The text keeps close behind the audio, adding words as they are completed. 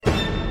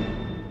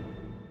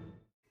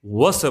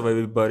What's up,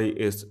 everybody?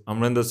 It's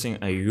Amrinder Singh,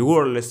 and you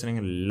are listening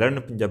to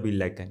Learn Punjabi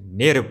like a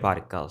native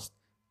podcast.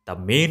 The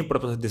main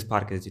purpose of this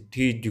podcast is to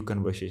teach you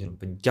conversation in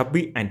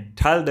Punjabi and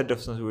tell the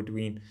difference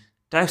between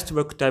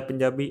textbook type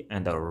Punjabi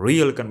and the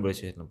real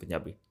conversation in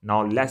Punjabi.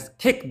 Now, let's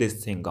kick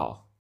this thing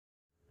off.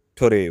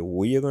 Today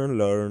we are going to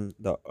learn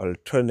the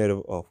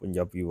alternative of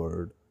Punjabi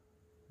word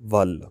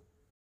wal.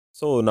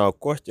 So now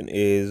question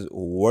is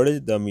what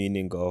is the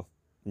meaning of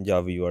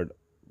Punjabi word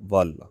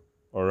wal?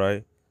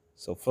 Alright.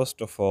 So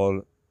first of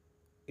all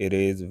it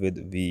is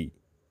with V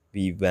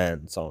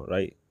van sound,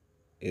 right?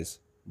 Is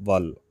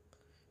wal.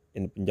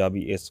 In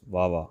Punjabi it's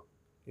wawa,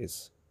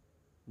 is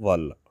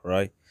wal,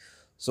 right?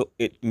 So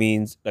it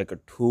means like a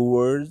two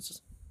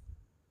words,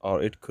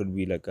 or it could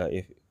be like a,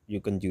 if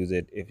you can use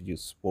it if you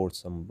support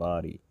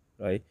somebody,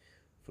 right?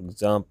 For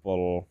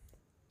example,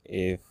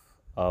 if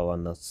I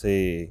wanna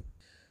say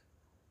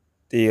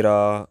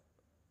ਤੇਰਾ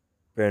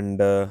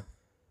ਪਿੰਡ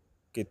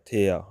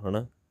ਕਿੱਥੇ ਆ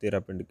ਹਨਾ ਤੇਰਾ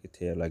ਪਿੰਡ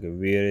ਕਿੱਥੇ ਆ like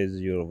where is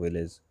your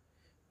village,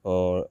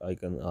 or I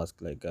can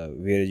ask like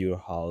where is your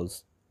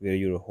house, where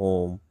is your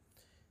home,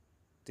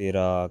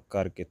 ਤੇਰਾ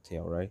ਘਰ ਕਿੱਥੇ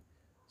ਆ, right?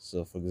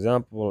 So for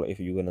example, if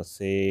you're gonna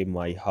say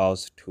my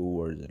house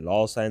towards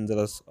Los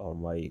Angeles, or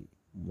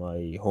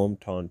my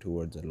hometown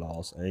towards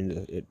Los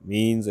Angeles, it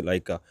means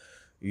like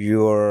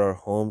your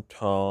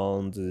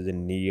hometown is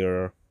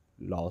near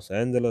Los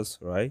Angeles,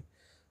 right?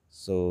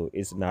 So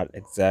it's not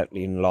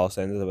exactly in Los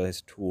Angeles, but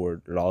it's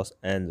toward Los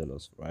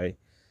Angeles, right?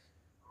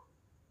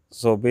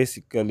 So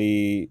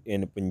basically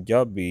in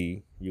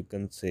Punjabi you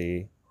can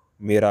say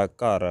mera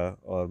ghar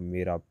or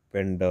mera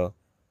pind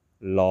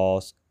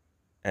Los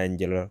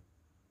Angeles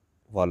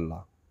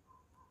wala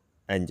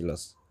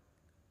Angeles.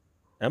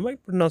 Am I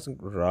pronouncing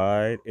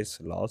right? It's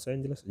Los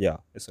Angeles? Yeah,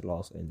 it's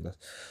Los Angeles.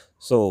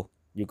 So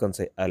you can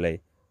say LA.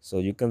 So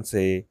you can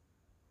say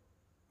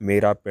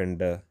mera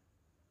pind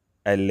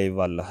LA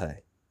wala hai,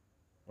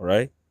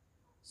 right?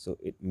 So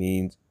it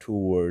means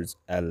towards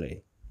LA.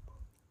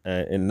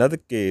 And in another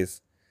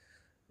case,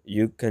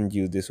 you can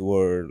use this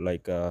word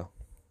like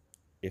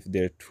if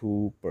there are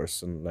two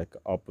person like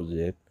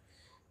opposite,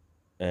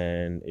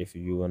 and if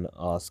you want to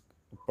ask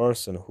a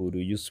person who do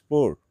you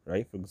support,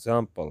 right? For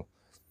example,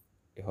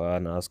 if I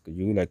want to ask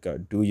you like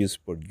do you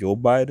support Joe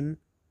Biden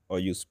or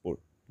you support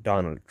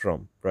Donald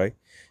Trump, right?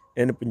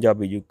 In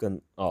Punjabi you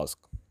can ask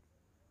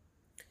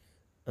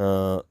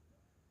uh,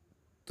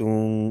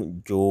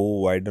 ਤੂੰ ਜੋ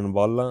widen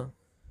ਵਾਲਾ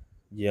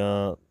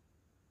ਜਾਂ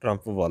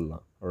Trump ਵਾਲਾ,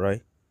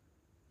 right?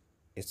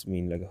 It's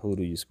mean like who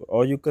do you support,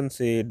 or you can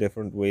say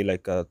different way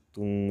like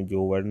ਤੂੰ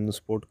ਜੋ widen ਨੂੰ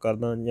support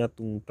ਕਰਦਾ ਜਾਂ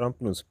ਤੂੰ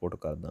ਟਰੰਪ ਨੂੰ support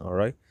ਕਰਦਾ, all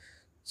right?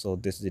 So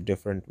this is a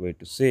different way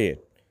to say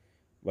it.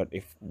 But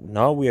if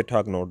now we are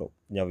talking about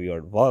Punjabi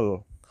word wal,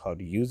 how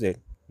to use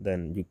it,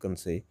 then you can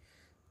say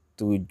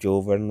tu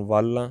Joe Biden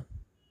wala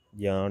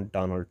ya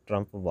Donald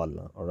Trump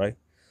wala, all right?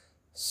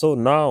 So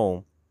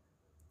now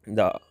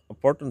the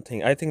important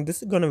thing, I think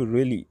this is going to be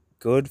really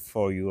good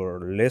for your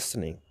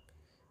listening,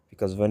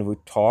 because when we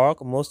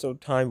talk most of the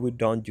time we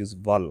don't use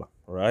wala,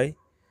 right?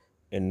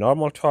 In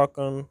normal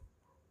talking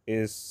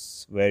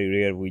is very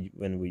rare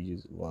when we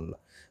use wala.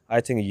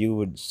 I think you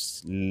would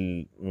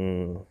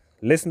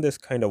listen this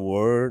kind of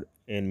word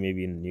in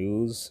maybe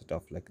news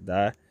stuff like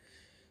that.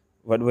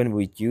 But when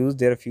we use,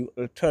 there are a few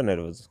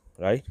alternatives,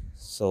 right?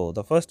 So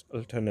the first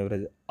alternative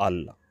is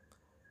Allah.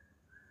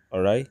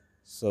 All right.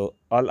 So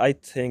all, I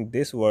think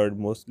this word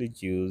mostly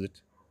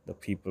used the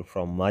people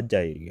from Majha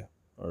area.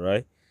 All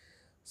right.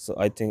 So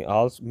I think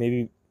also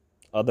maybe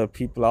other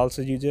people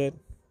also use it.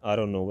 I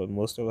don't know, but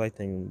most of I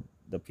think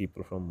the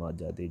people from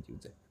Majha they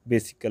use it.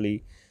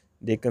 Basically,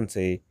 they can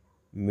say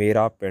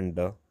Mera Pind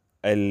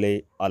LA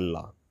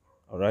Allah.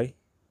 All right.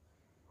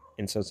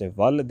 Instead of saying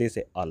Wal, they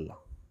say Allah.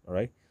 All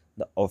right.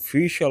 The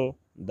official,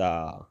 the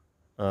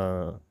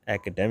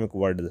academic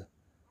word is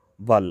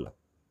Wal,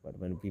 but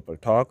when people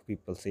talk,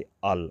 people say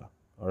Allah.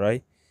 All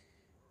right.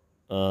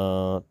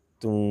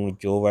 To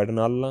Joe Biden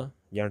Allah,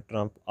 ਜਾਂ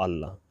Trump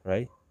Allah,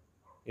 right?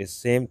 It's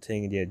same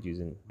thing, they're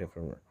using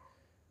different word.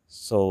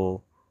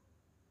 So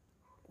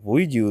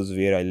we use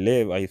where I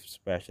live, I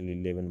especially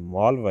live in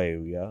Malwa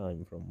area.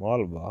 I'm from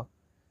Malwa,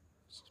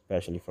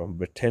 especially from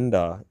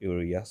Bathinda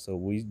area. So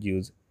we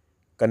use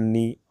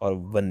Kanni or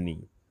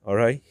Vanni. All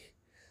right.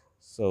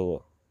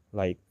 So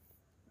like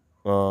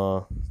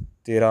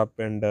Tera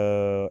pind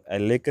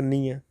LA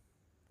Kanni hai,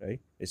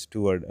 right? It's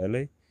toward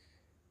LA.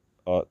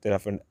 Or Tera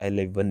pind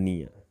LA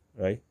Vanni hai,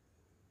 right?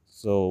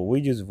 So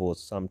we use both,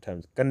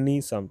 sometimes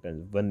Kanni,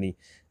 sometimes Vanni.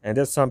 And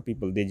there's some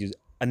people they use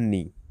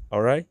Anni.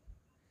 All right.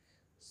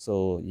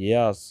 So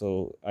yeah,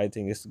 so I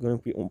think it's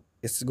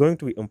going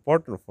to be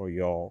important for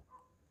y'all,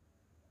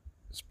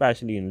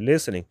 especially in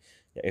listening.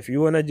 Yeah, if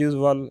you wanna use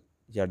well,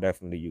 yeah,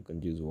 definitely you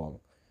can use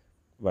well.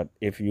 But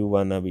if you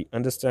wanna be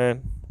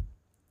understand,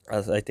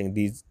 as I think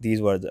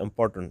these words are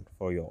important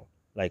for y'all.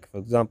 Like for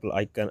example,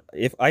 I can,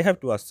 if I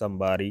have to ask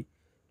somebody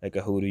like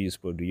who do you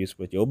support? Do you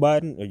support Joe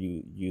Biden or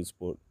you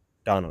support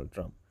Donald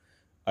Trump?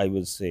 I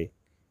will say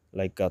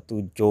like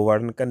तू जो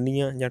Biden करनी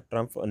है या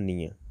Trump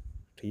अन्नी है,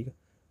 ठीक है?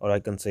 Or I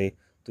can say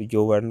ਤੂੰ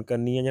ਜੋ ਬਟਨ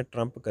ਕਰਨੀ ਆ ਜਾਂ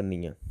ਟਰੰਪ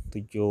ਕਰਨੀ ਆ,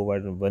 ਤੂੰ ਜੋ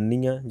ਬਟਨ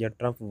ਬੰਨੀ ਆ ਜਾਂ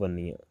ਟਰੰਪ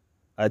ਬੰਨੀ ਆ.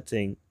 I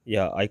think,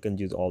 yeah, I can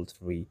use all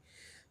three.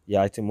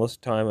 Yeah, I think most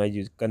time I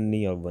use kanni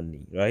or vanni,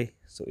 right?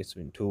 So it's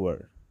been two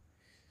words.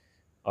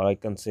 Or I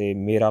can say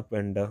mera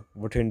pind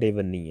Bhathinde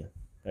vanni hai,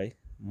 right?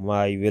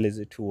 My village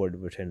is toward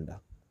Bhatinda.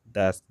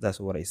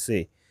 That's what I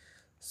say.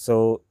 So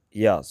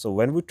yeah, so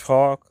when we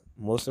talk,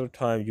 most of the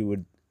time you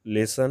would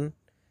listen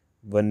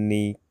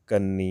vanni,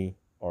 kanni,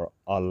 or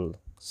al,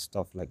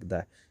 stuff like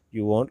that.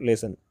 You won't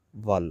listen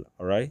val,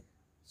 all right?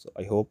 So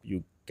I hope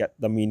you get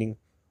the meaning.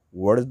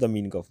 What is the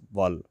meaning of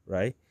val,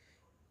 right?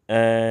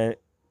 And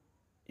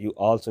you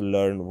also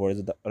learn what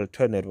is the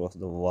alternative of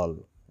the val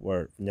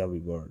word, Punjabi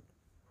word.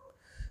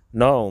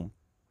 Now,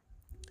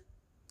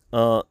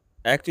 uh,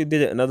 actually,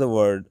 there's another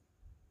word,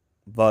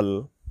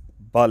 bal,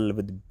 bal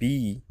with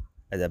B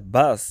as a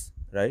bus,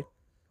 right?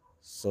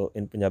 So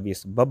in Punjabi,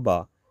 it's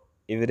babba.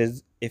 If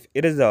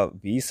it is a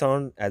V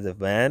sound as a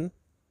van,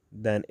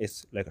 then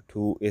it's like a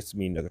two. It's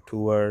mean like a two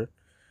word.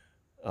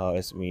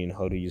 It's mean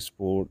how do you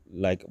sport,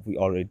 like we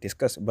already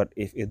discussed. But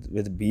if it's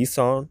with B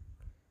sound,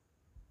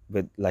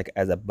 with like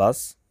as a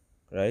bus,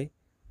 right?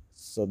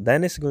 So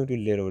then it's going to be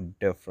a little bit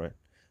different.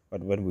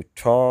 But when we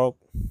talk,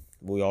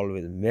 we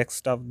always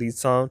mixed up these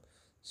sounds,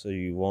 so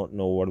you won't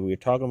know what we're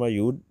talking about.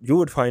 You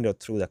would find out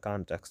through the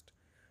context.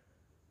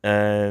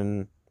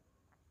 And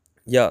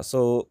yeah,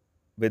 so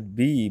with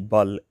B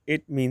bal,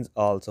 it means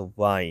also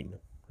wine,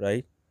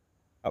 right?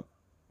 uh,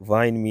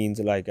 Wine means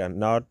like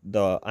not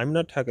the, I'm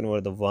not talking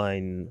about the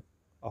wine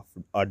of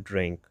a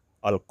drink,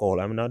 alcohol,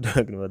 I'm not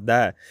talking about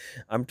that.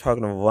 I'm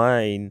talking about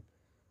wine,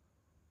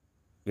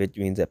 which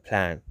means a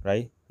plant,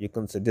 right? You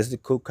can say this is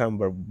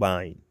cucumber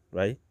vine,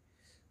 right?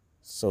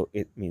 So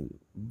it means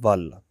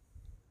val,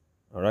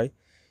 all right?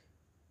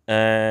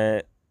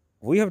 And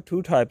we have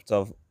two types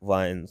of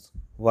vines.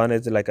 One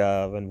is like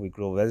when we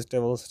grow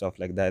vegetables, stuff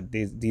like that.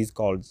 These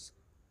called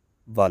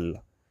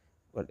val.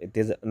 But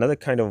there's another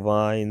kind of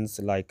vines,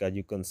 like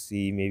you can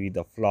see maybe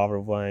the flower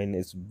vine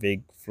is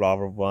big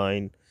flower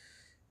vine.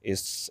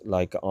 It's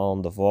like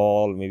on the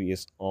wall, maybe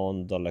it's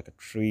on the like a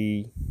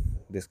tree.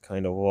 This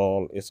kind of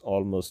wall is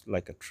almost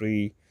like a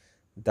tree.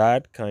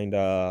 That kind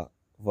of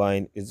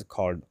vine is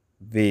called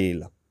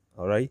veil.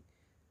 All right,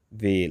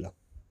 veil.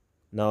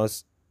 Now,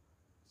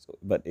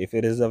 but if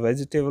it is a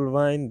vegetable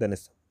vine, then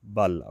it's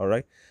bal. All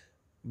right,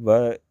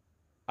 but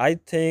I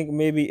think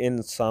maybe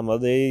in some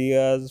other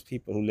areas,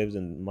 people who lives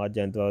in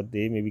Majandwa,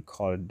 they maybe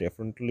call it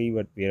differently.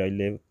 But where I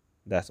live,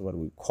 that's what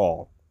we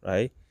call,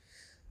 right?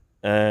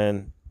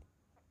 And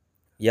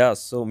yeah,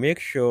 so make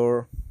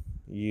sure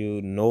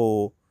you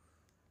know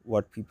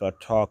what people are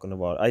talking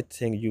about. I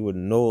think you would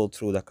know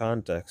through the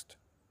context.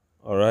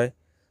 All right.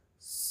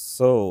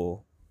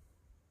 So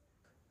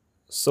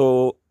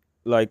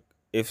like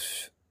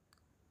if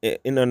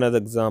in another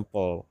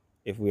example,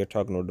 if we are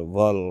talking about the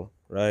well,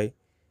 right?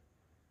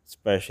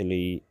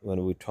 Especially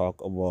when we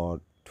talk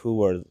about two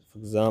words. For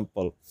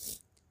example,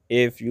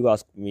 if you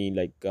ask me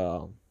like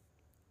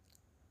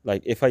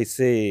if I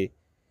say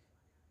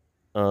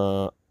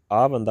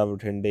ਆ ਬੰਦਾ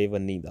ਬਠਿੰਡੇ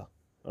ਵੰਨੀ ਦਾ,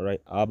 all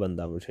right, ਆ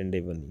ਬੰਦਾ ਬਠਿੰਡੇ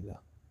ਵੰਨੀ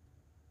ਦਾ,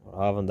 or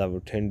ਆ ਬੰਦਾ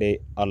ਬਠਿੰਡੇ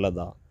ਅੱਲ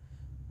ਦਾ,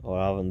 or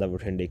ਆ ਬੰਦਾ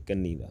ਬਠਿੰਡੇ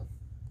ਕੰਨੀ ਦਾ.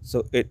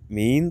 So it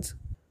means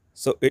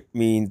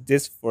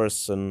this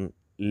person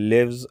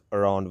lives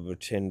around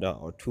Bhatinda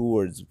or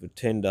towards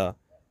Bhatinda.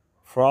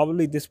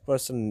 Probably this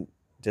person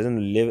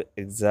doesn't live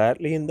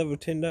exactly in the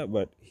Bhatinda,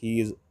 but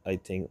he is, I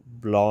think,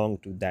 belong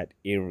to that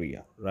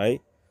area,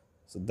 right?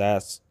 So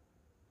that's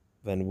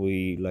when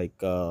we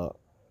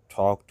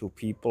talk to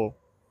people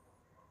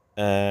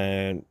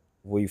and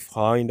we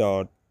find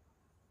out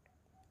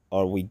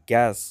or we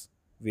guess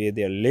where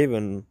they're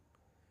living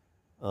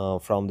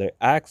from their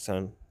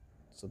accent.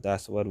 So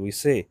that's what we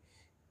say.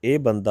 A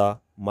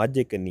banda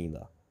Majje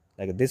Kanida.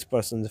 Like this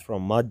person is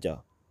from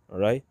Majja,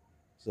 alright?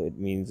 So it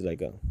means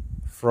like a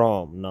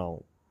from.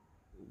 Now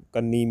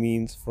Kanni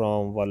means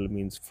from, Val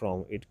means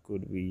from. It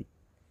could be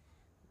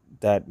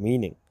that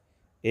meaning.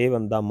 A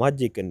banda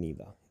Majje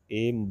Kanida.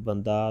 A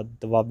banda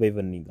Dwabe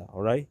Vanida,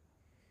 alright?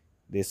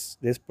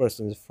 This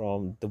person is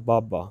from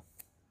Dwaba.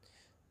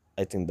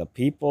 I think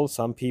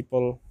some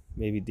people,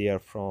 maybe they are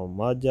from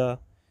Majja,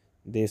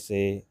 they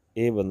say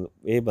A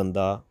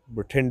banda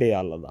Bhathinde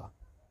Alada,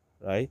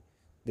 right?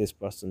 This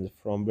person is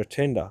from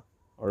Bhatinda,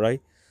 all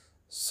right?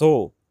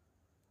 So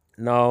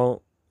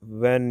now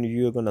when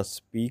you're gonna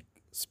speak,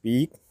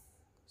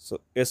 so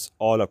it's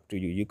all up to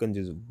you. You can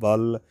use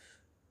val,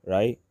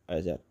 right,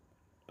 as a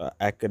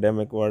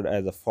academic word,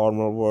 as a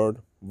formal word,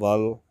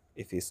 val.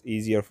 If it's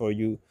easier for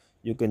you,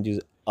 you can use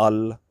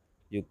al,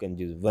 you can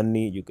use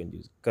vanni, you can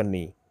use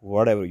kanni,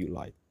 whatever you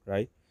like,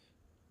 right?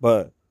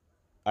 But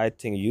I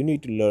think you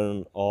need to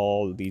learn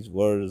all these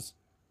words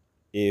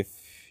if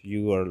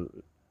you are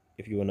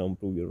if you want to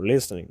improve your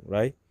listening,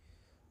 right?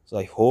 So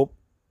I hope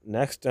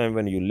next time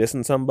when you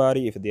listen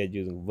somebody, if they are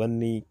using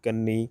vanni,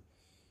 kanni,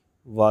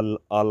 val,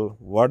 al,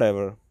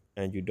 whatever,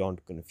 and you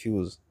don't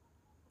confuse.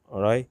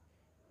 All right.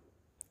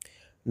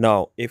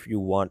 Now, if you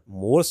want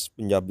more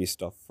Punjabi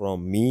stuff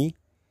from me,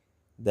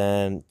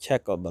 then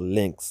check out the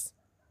links.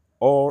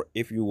 Or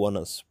if you want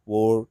to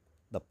support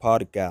the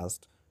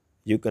podcast,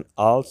 you can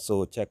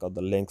also check out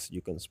the links.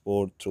 You can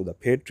support through the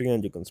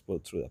Patreon, you can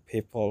support through the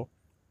PayPal,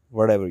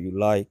 whatever you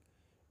like.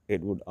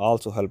 It would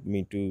also help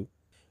me to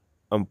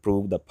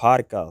improve the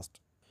podcast.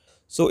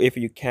 So if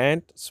you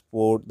can't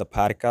support the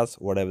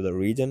podcast, whatever the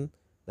reason,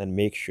 then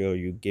make sure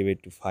you give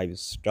it to 5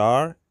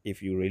 star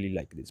if you really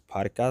like this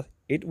podcast.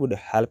 It would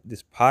help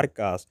this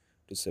podcast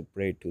to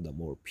separate to the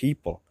more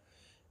people.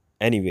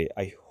 Anyway,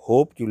 I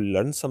hope you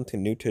learned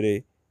something new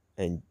today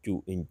and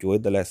you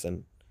enjoyed the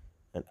lesson.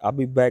 And I'll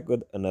be back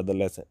with another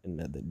lesson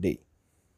another day.